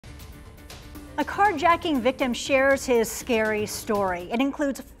A carjacking victim shares his scary story. It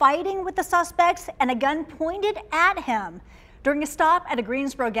includes fighting with the suspects and a gun pointed at him during a stop at a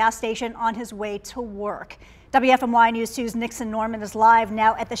Greensboro gas station on his way to work. WFMY News 2's Nixon Norman is live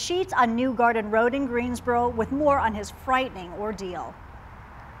now at the Sheetz on New Garden Road in Greensboro with more on his frightening ordeal.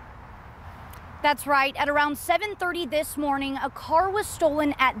 That's right. At around 7:30 this morning, a car was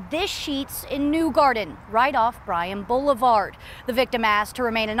stolen at this Sheetz in New Garden, right off Bryan Boulevard. The victim asked to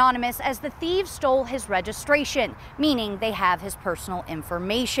remain anonymous as the thieves stole his registration, meaning they have his personal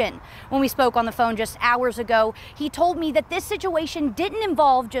information. When we spoke on the phone just hours ago, he told me that this situation didn't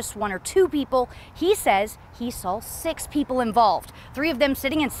involve just one or two people. He says he saw 6 people involved, 3 of them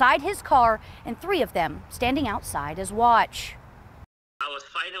sitting inside his car and 3 of them standing outside his watch. I was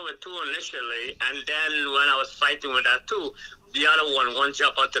fighting with 2 initially, and then when I was fighting with that 2, the other one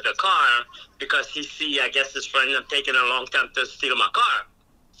jumped onto the car because he see, I guess his friend had taken a long time to steal my car.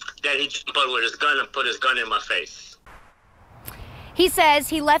 Then he jumped out with his gun and put his gun in my face. He says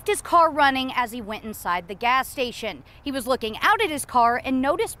he left his car running as he went inside the gas station. He was looking out at his car and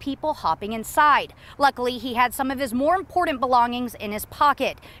noticed people hopping inside. Luckily, he had some of his more important belongings in his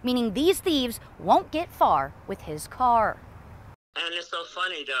pocket, meaning these thieves won't get far with his car. And it's so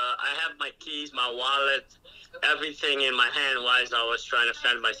funny, I have my keys, my wallet, everything in my hand while I was trying to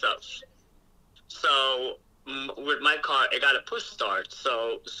fend myself. So with my car, it got a push start.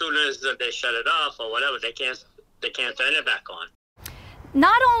 So as soon as they shut it off or whatever, they can't turn it back on.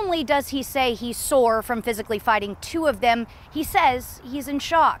 Not only does he say he's sore from physically fighting 2 of them, he says he's in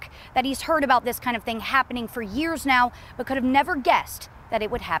shock, that he's heard about this kind of thing happening for years now, but could have never guessed that it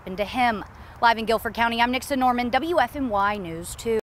would happen to him. Live in Guilford County, I'm Nixon Norman, WFMY News 2.